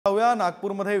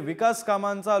नागपूरमध्ये विकास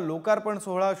कामांचा लोकार्पण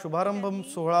सोहळा शुभारंभ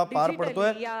सोहळा पार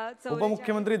पडतोय।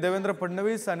 उपमुख्यमंत्री देवेंद्र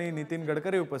फडणवीस आणि नितीन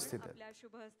गडकरी उपस्थित आहेत।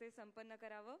 शुभ हस्ते संपन्न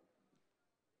करावं।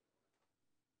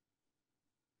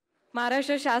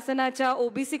 महाराष्ट्र शासनाच्या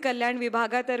ओबीसी कल्याण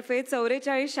विभागातर्फे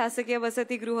 44 शासकीय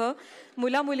वसतिगृह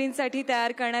मुला मुलींसाठी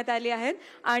तयार करण्यात आली आहेत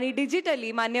आणि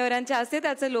डिजिटली मान्यवरांच्या हस्ते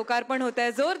त्याचं लोकार्पण होत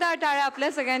आहे। जोरदार टाळ्या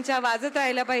आपल्या सगळ्यांच्या वाजत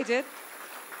राहिल्या पाहिजेत।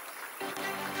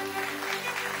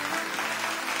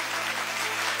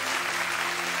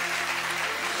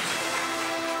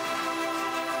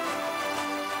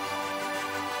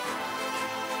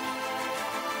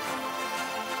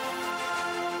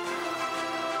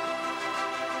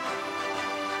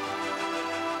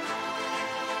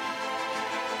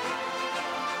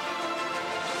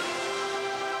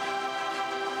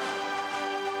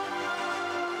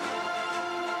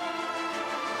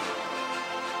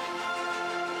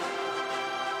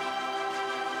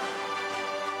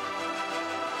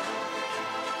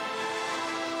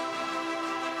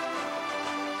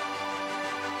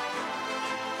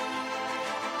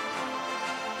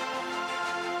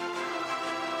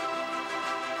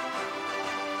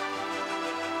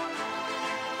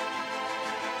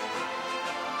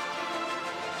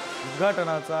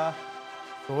 उद्घाटनाचा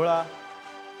सोहळा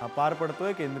हा पार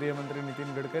पडतोय। केंद्रीय मंत्री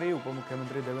नितीन गडकरी,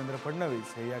 उपमुख्यमंत्री देवेंद्र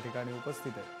फडणवीस हे या ठिकाणी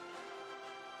उपस्थित आहेत।